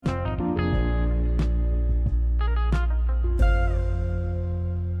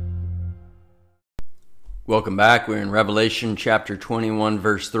Welcome back. We're in Revelation chapter 21,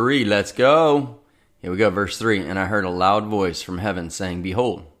 verse 3. Let's go. Here we go, verse 3. And I heard a loud voice from heaven saying,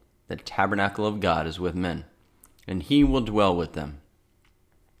 Behold, the tabernacle of God is with men, and he will dwell with them,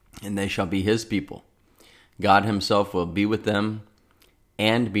 and they shall be his people. God himself will be with them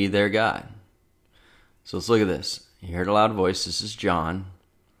and be their God. So let's look at this. You heard a loud voice. This is John.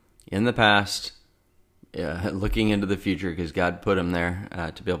 In the past, looking into the future, because God put him there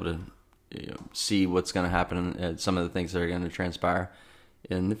to be able to see what's going to happen and some of the things that are going to transpire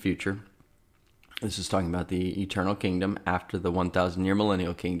in the future. This is talking about the eternal kingdom after the 1,000-year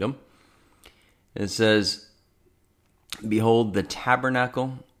millennial kingdom. It says, Behold, the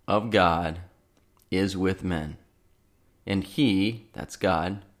tabernacle of God is with men, and he, that's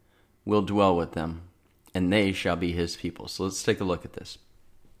God, will dwell with them, and they shall be his people. So let's take a look at this.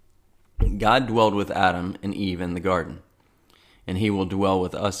 God dwelled with Adam and Eve in the garden, and he will dwell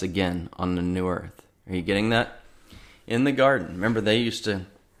with us again on the new earth. Are you getting that? In the garden. Remember, they used to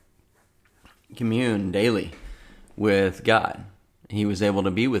commune daily with God. He was able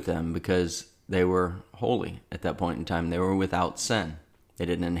to be with them because they were holy at that point in time. They were without sin. They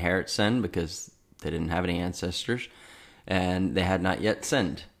didn't inherit sin because they didn't have any ancestors, and they had not yet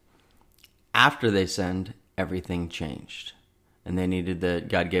sinned. After they sinned, everything changed. And they needed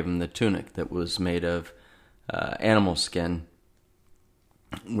God gave them the tunic that was made of animal skin,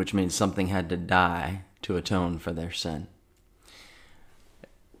 which means something had to die to atone for their sin.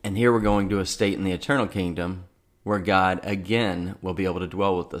 And here we're going to a state in the eternal kingdom where God again will be able to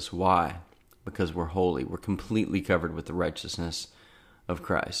dwell with us. Why? Because we're holy. We're completely covered with the righteousness of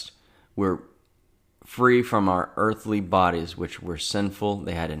Christ. We're free from our earthly bodies, which were sinful.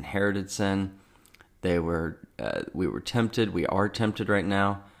 They had inherited sin. We were tempted. We are tempted right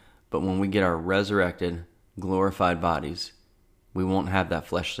now. But when we get our resurrected, glorified bodies, we won't have that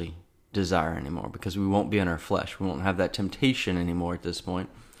fleshly desire anymore because we won't be in our flesh. We won't have that temptation anymore at this point.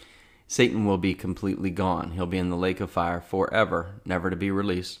 Satan will be completely gone. He'll be in the lake of fire forever, never to be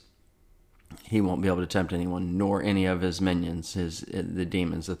released. He won't be able to tempt anyone, nor any of his minions, the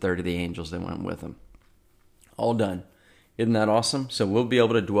demons, the third of the angels that went with him. All done. Isn't that awesome? So we'll be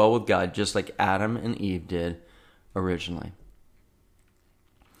able to dwell with God just like Adam and Eve did originally.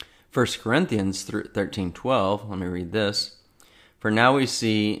 1 Corinthians 13:12, let me read this. For now we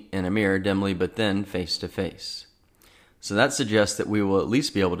see in a mirror dimly, but then face to face. So that suggests that we will at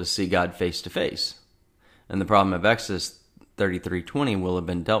least be able to see God face to face. And the problem of Exodus 33:20 will have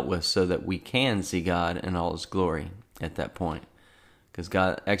been dealt with so that we can see God in all his glory at that point. Because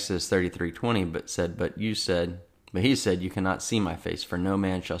Exodus 33:20 but he said, you cannot see my face, for no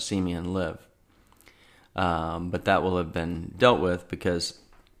man shall see me and live. But that will have been dealt with because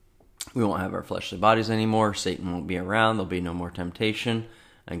we won't have our fleshly bodies anymore. Satan won't be around. There'll be no more temptation.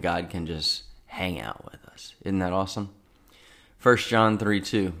 And God can just hang out with us. Isn't that awesome? 1 John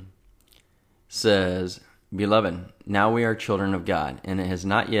 3:2 says, Beloved, now we are children of God, and it has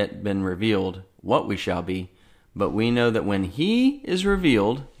not yet been revealed what we shall be. But we know that when he is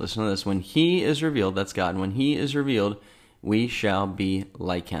revealed, listen to this, when he is revealed, that's God, when he is revealed, we shall be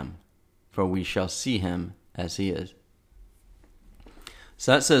like him, for we shall see him as he is.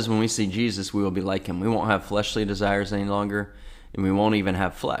 So that says when we see Jesus, we will be like him. We won't have fleshly desires any longer, and we won't even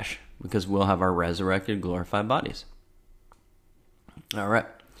have flesh, because we'll have our resurrected, glorified bodies. All right.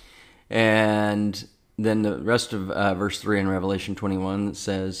 And then the rest of verse 3 in Revelation 21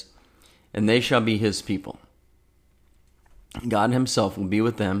 says, And they shall be his people. God himself will be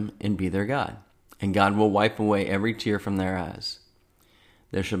with them and be their God. And God will wipe away every tear from their eyes.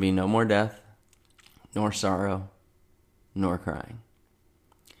 There shall be no more death, nor sorrow, nor crying.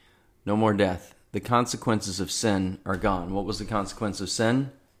 No more death. The consequences of sin are gone. What was the consequence of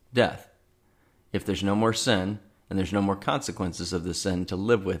sin? Death. If there's no more sin, and there's no more consequences of the sin to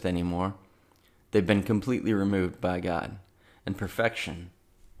live with anymore, they've been completely removed by God, and perfection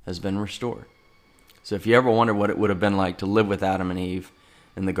has been restored. So if you ever wonder what it would have been like to live with Adam and Eve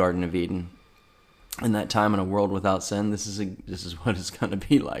in the Garden of Eden, in that time in a world without sin, this is what it's going to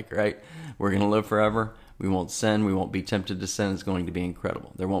be like, right? We're going to live forever. We won't sin. We won't be tempted to sin. It's going to be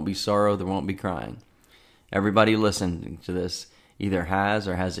incredible. There won't be sorrow. There won't be crying. Everybody listening to this either has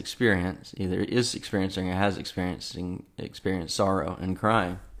or has experienced, either is experiencing or has experienced sorrow and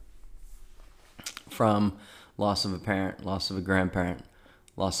crying from loss of a parent, loss of a grandparent,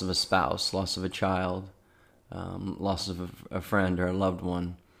 loss of a spouse, loss of a child, loss of a friend or a loved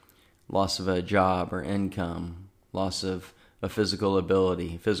one, loss of a job or income, loss of a physical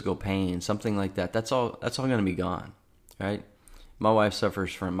ability, physical pain, something like that. That's all going to be gone, right? My wife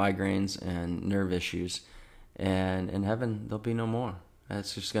suffers from migraines and nerve issues, and in heaven there'll be no more.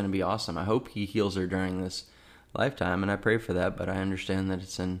 That's just going to be awesome. I hope he heals her during this lifetime, and I pray for that, but I understand that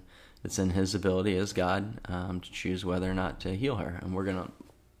it's in his ability as God to choose whether or not to heal her, and we're going to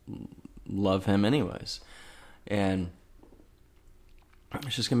love him anyways. And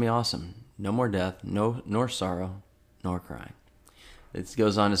it's just going to be awesome. No more death, nor sorrow, nor crying. It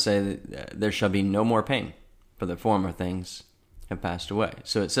goes on to say that there shall be no more pain, for the former things have passed away.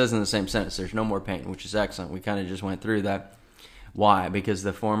 So it says in the same sentence, there's no more pain, which is excellent. We kind of just went through that. Why? Because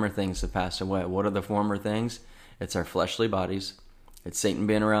the former things have passed away. What are the former things? It's our fleshly bodies. It's Satan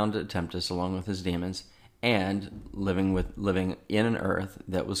being around to tempt us along with his demons, and living in an earth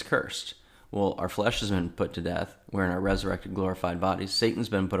that was cursed. Well, our flesh has been put to death. We're in our resurrected, glorified bodies. Satan's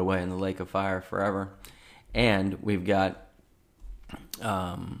been put away in the lake of fire forever. And we've got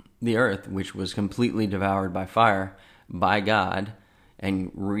the earth, which was completely devoured by fire by God,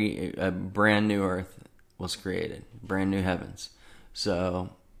 and a brand new earth was created, brand new heavens.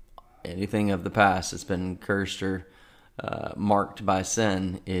 So anything of the past that's been cursed or marked by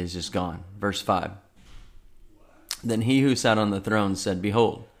sin is just gone. Verse 5. Then he who sat on the throne said,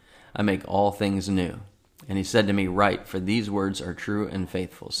 Behold, I make all things new. And he said to me, Write, for these words are true and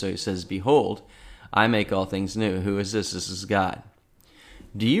faithful. So he says, Behold, I make all things new. Who is this? This is God.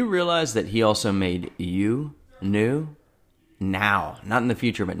 Do you realize that he also made you new? Now. Not in the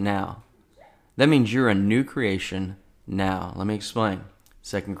future, but now. That means you're a new creation now. Let me explain.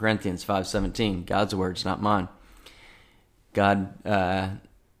 2 Corinthians 5:17, God's words, not mine. God had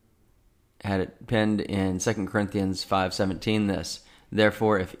it penned in 2 Corinthians 5:17 this,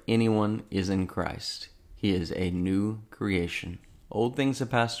 Therefore, if anyone is in Christ, he is a new creation. Old things have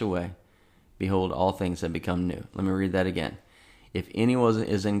passed away. Behold, all things have become new. Let me read that again. If anyone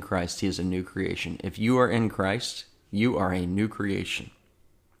is in Christ, he is a new creation. If you are in Christ, you are a new creation.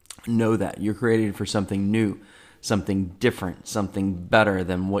 Know that. You're created for something new, something different, something better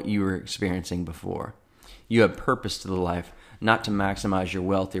than what you were experiencing before. You have purpose to the life, not to maximize your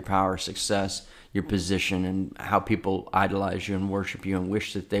wealth, your power, success, your position, and how people idolize you and worship you and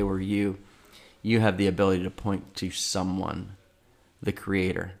wish that they were you. You have the ability to point to someone, the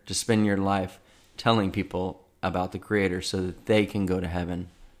Creator, to spend your life telling people about the Creator so that they can go to heaven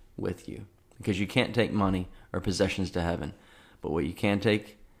with you. Because you can't take money or possessions to heaven, but what you can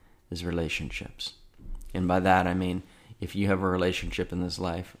take is relationships. And by that I mean, if you have a relationship in this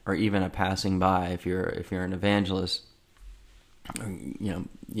life, or even a passing by, if you're an evangelist, you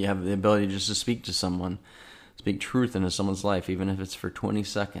have the ability just to speak to someone, speak truth into someone's life, even if it's for 20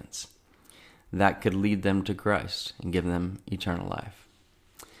 seconds. That could lead them to Christ and give them eternal life.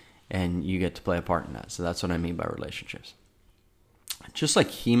 And you get to play a part in that. So that's what I mean by relationships. Just like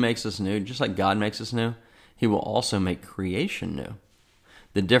he makes us new, just like God makes us new, he will also make creation new.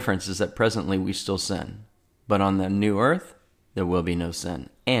 The difference is that presently we still sin. But on the new earth, there will be no sin.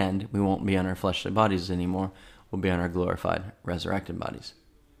 And we won't be on our fleshly bodies anymore. We'll be on our glorified, resurrected bodies.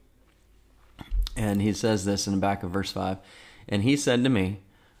 And he says this in the back of verse 5. And he said to me,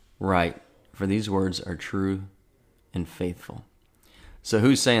 Write, for these words are true and faithful. So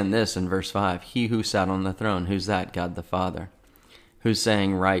who's saying this in verse 5? He who sat on the throne. Who's that? God the Father. Who's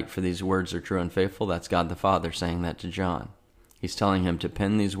saying, Write, for these words are true and faithful? That's God the Father saying that to John. He's telling him to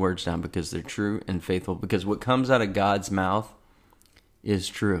pen these words down because they're true and faithful. Because what comes out of God's mouth is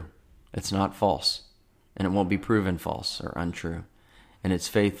true. It's not false. And it won't be proven false or untrue. And it's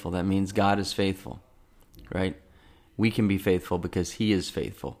faithful. That means God is faithful, right? We can be faithful because he is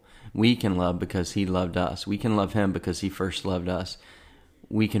faithful. We can love because he loved us. We can love him because he first loved us.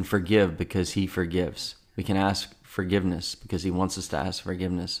 We can forgive because he forgives. We can ask forgiveness because he wants us to ask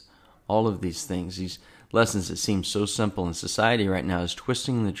forgiveness. All of these things, these lessons that seem so simple in society right now, is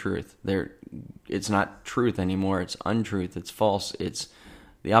twisting the truth. It's not truth anymore. It's untruth. It's false. It's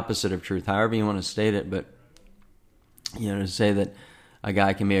the opposite of truth, however you want to state it. But, to say that a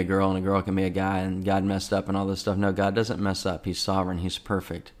guy can be a girl and a girl can be a guy and God messed up and all this stuff. No, God doesn't mess up. He's sovereign. He's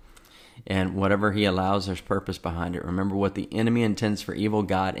perfect. And whatever he allows, there's purpose behind it. Remember, what the enemy intends for evil,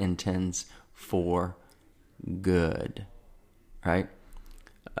 God intends for good. Right?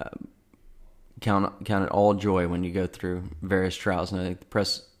 Count it all joy when you go through various trials. Now,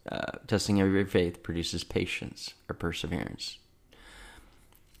 testing of your faith produces patience or perseverance.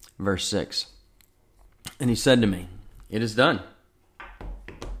 Verse 6. And he said to me, It is done.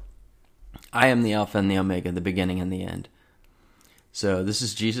 I am the Alpha and the Omega, the beginning and the end. So this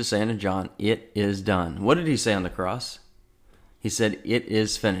is Jesus saying to John, It is done. What did he say on the cross? He said, It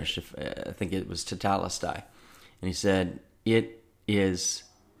is finished. I think it was tetelestai. And he said, It is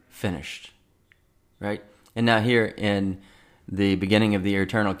finished. Right? And now here in the beginning of the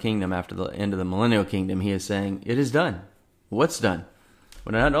eternal kingdom, after the end of the millennial kingdom, he is saying, It is done. What's done?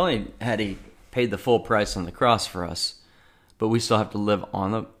 But not only had he paid the full price on the cross for us, but we still have to live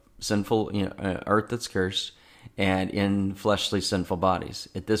on the sinful earth that's cursed and in fleshly sinful bodies.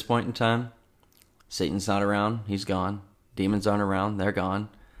 At this point in time, Satan's not around. He's gone. Demons aren't around. They're gone.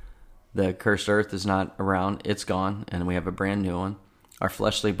 The cursed earth is not around. It's gone. And we have a brand new one. Our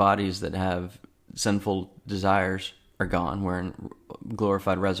fleshly bodies that have sinful desires are gone. We're in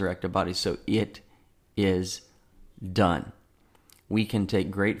glorified, resurrected bodies. So it is done. We can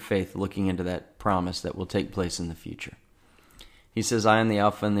take great faith looking into that promise that will take place in the future. He says, I am the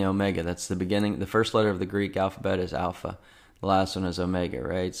Alpha and the Omega. That's the beginning. The first letter of the Greek alphabet is Alpha. The last one is Omega,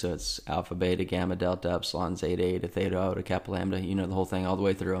 right? So it's Alpha, Beta, Gamma, Delta, Epsilon, Zeta, Eta, Theta, Iota, Kappa, Lambda. You know the whole thing all the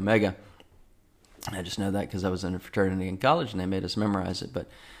way through Omega. I just know that because I was in a fraternity in college and they made us memorize it. But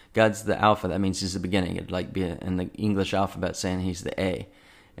God's the Alpha. That means he's the beginning. It'd like be in the English alphabet saying he's the A.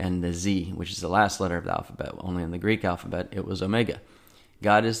 And the Z, which is the last letter of the alphabet. Only in the Greek alphabet, it was Omega.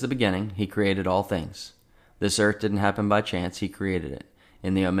 God is the beginning. He created all things. This earth didn't happen by chance. He created it.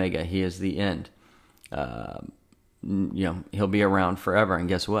 In the Omega, he is the end. He'll be around forever. And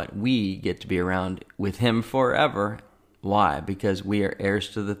guess what? We get to be around with him forever. Why? Because we are heirs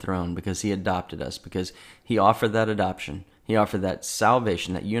to the throne. Because he adopted us. Because he offered that adoption. He offered that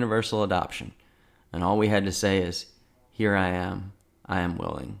salvation, that universal adoption. And all we had to say is, here I am. I am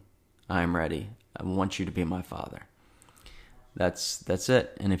willing. I am ready. I want you to be my Father. That's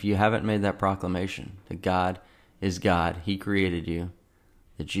it. And if you haven't made that proclamation that God is God, he created you,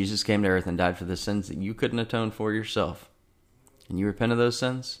 that Jesus came to earth and died for the sins that you couldn't atone for yourself, and you repent of those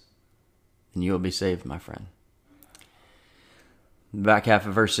sins, then you will be saved, my friend. The back half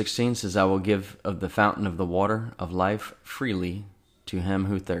of verse 16 says, I will give of the fountain of the water of life freely to him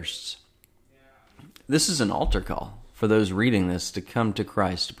who thirsts. This is an altar call for those reading this to come to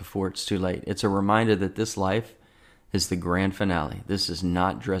Christ before it's too late. It's a reminder that this life is the grand finale. This is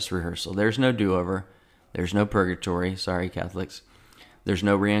not dress rehearsal. There's no do-over. There's no purgatory. Sorry, Catholics. There's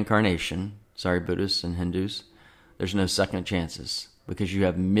no reincarnation. Sorry, Buddhists and Hindus. There's no second chances because you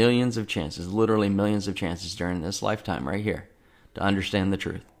have millions of chances, literally millions of chances during this lifetime right here to understand the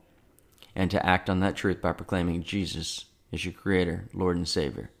truth and to act on that truth by proclaiming Jesus is your Creator, Lord, and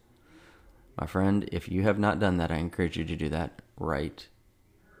Savior. My friend, if you have not done that, I encourage you to do that right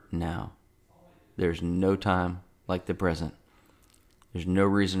now. There's no time like the present. There's no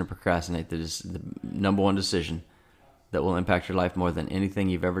reason to procrastinate. That is the number one decision that will impact your life more than anything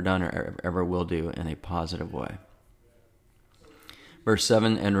you've ever done or ever will do in a positive way. Verse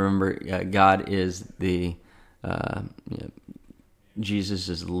 7, and remember, God is Jesus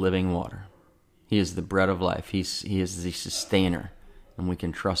is living water. He is the bread of life. He is the sustainer, and we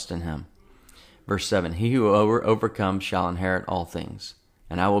can trust in him. Verse 7, he who overcomes shall inherit all things,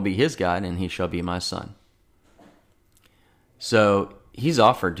 and I will be his God, and he shall be my son. So he's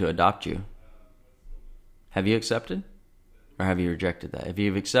offered to adopt you. Have you accepted? Or have you rejected that? If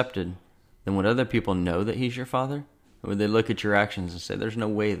you've accepted, then would other people know that he's your father? Or would they look at your actions and say, there's no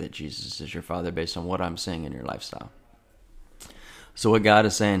way that Jesus is your father based on what I'm seeing in your lifestyle? So what God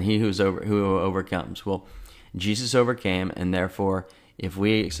is saying, who overcomes. Well, Jesus overcame, and therefore, if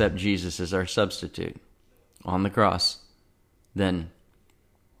we accept Jesus as our substitute on the cross, then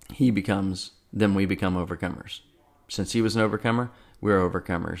we become overcomers. Since he was an overcomer, we're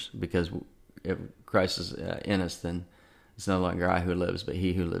overcomers, because if Christ is in us, then it's no longer I who lives, but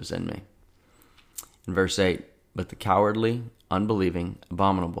he who lives in me. In verse 8, but the cowardly, unbelieving,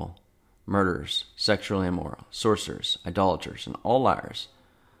 abominable, murderers, sexually immoral, sorcerers, idolaters, and all liars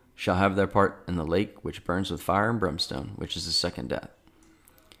shall have their part in the lake which burns with fire and brimstone, which is the second death.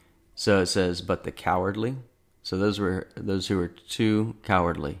 So it says, but the cowardly, so those who were too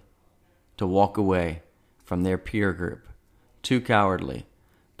cowardly to walk away from their peer group, too cowardly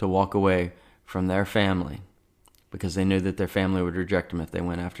to walk away from their family because they knew that their family would reject them if they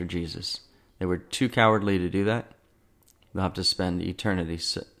went after Jesus. They were too cowardly to do that. They'll have to spend eternity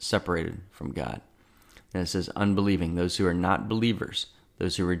separated from God. And it says unbelieving, those who are not believers,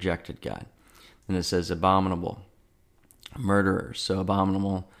 those who rejected God. And it says abominable, murderers. So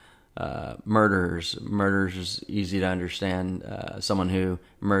abominable, murderers. Murderers is easy to understand. Someone who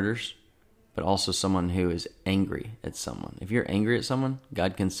murders, but also someone who is angry at someone. If you're angry at someone,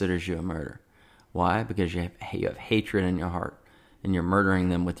 God considers you a murderer. Why? Because you have hatred in your heart, and you're murdering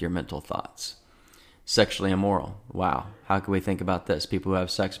them with your mental thoughts. Sexually immoral. Wow. How can we think about this? People who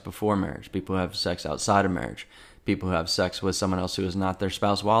have sex before marriage, people who have sex outside of marriage, people who have sex with someone else who is not their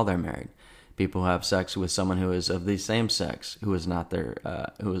spouse while they're married, people who have sex with someone who is of the same sex, who is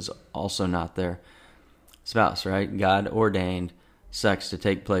also not their spouse, right? God ordained sex to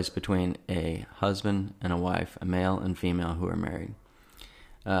take place between a husband and a wife, a male and female who are married.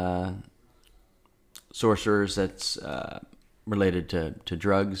 sorcerers, that's related to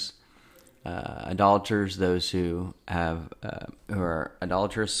drugs, idolaters, those who are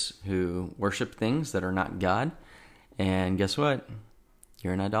idolatrous, who worship things that are not God. And guess what?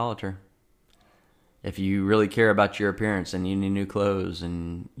 You're an idolater. If you really care about your appearance and you need new clothes,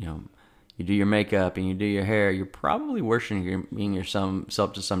 and you do your makeup and you do your hair, you're probably worshiping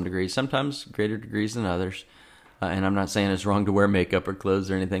yourself to some degree, sometimes greater degrees than others. And I'm not saying it's wrong to wear makeup or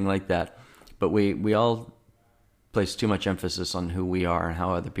clothes or anything like that, but we all place too much emphasis on who we are and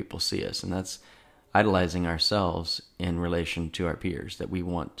how other people see us, and that's idolizing ourselves in relation to our peers, that we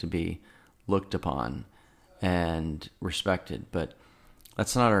want to be looked upon and respected. But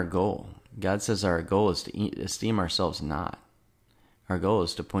that's not our goal. God says our goal is to esteem ourselves not. Our goal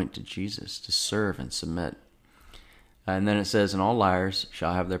is to point to Jesus, to serve and submit. And then it says, and all liars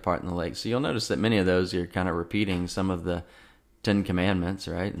shall have their part in the lake. So you'll notice that many of those are kind of repeating some of the 10 Commandments,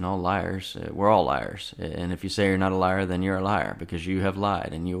 right? And all liars, we're all liars. And if you say you're not a liar, then you're a liar, because you have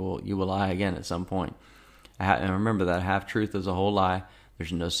lied, and you will lie again at some point. And remember that half-truth is a whole lie.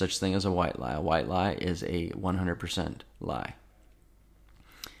 There's no such thing as a white lie. A white lie is a 100% lie.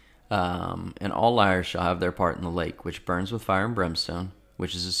 And all liars shall have their part in the lake, which burns with fire and brimstone,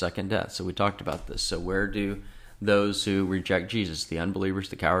 which is the second death. So we talked about this. So where do those who reject Jesus, the unbelievers,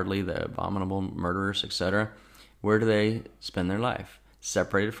 the cowardly, the abominable, murderers, etc., where do they spend their life?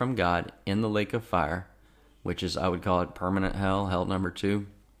 Separated from God in the lake of fire, which is, I would call it permanent hell, hell number 2,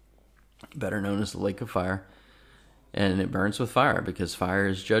 better known as the lake of fire. And it burns with fire, because fire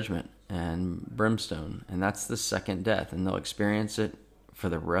is judgment, and brimstone. And that's the second death, and they'll experience it for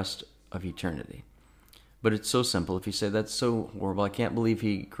the rest of eternity. But it's so simple. If you say, that's so horrible, I can't believe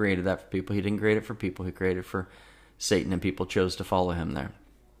he created that for people. He didn't create it for people. He created it for Satan, and people chose to follow him there.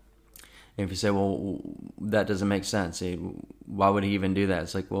 And if you say, well, that doesn't make sense, why would he even do that?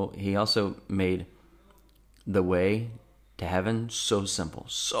 It's like, well, he also made the way to heaven so simple.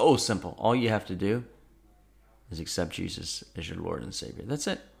 So simple. All you have to do is accept Jesus as your Lord and Savior. That's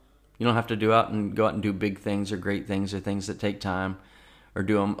it. You don't have to go out and do big things or great things or things that take time, or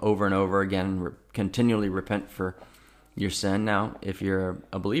do them over and over again and continually repent for your sin. Now, if you're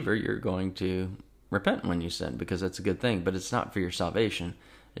a believer, you're going to repent when you sin, because that's a good thing, but it's not for your salvation.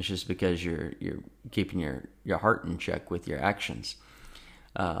 It's just because you're keeping your heart in check with your actions.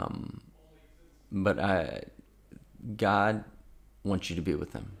 But God wants you to be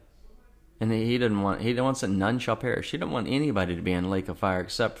with him. And he wants that none shall perish. He doesn't want anybody to be in a lake of fire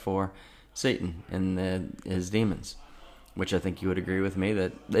except for Satan and his demons, which I think you would agree with me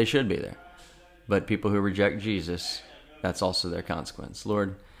that they should be there. But people who reject Jesus, that's also their consequence.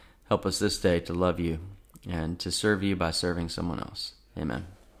 Lord, help us this day to love you and to serve you by serving someone else. Amen.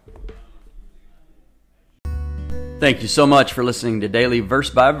 Thank you so much for listening to Daily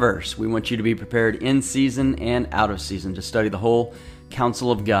Verse by Verse. We want you to be prepared in season and out of season to study the whole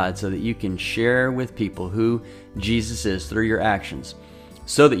counsel of God, so that you can share with people who Jesus is through your actions,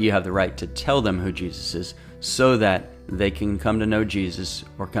 so that you have the right to tell them who Jesus is, so that they can come to know Jesus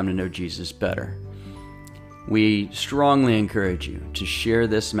or come to know Jesus better. We strongly encourage you to share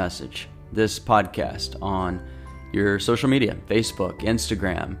this message, this podcast, on your social media, Facebook,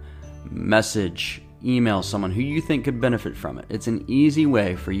 Instagram, message, email someone who you think could benefit from it. It's an easy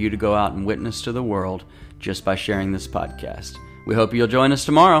way for you to go out and witness to the world just by sharing this podcast. We hope you'll join us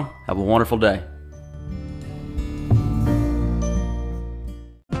tomorrow. Have a wonderful day.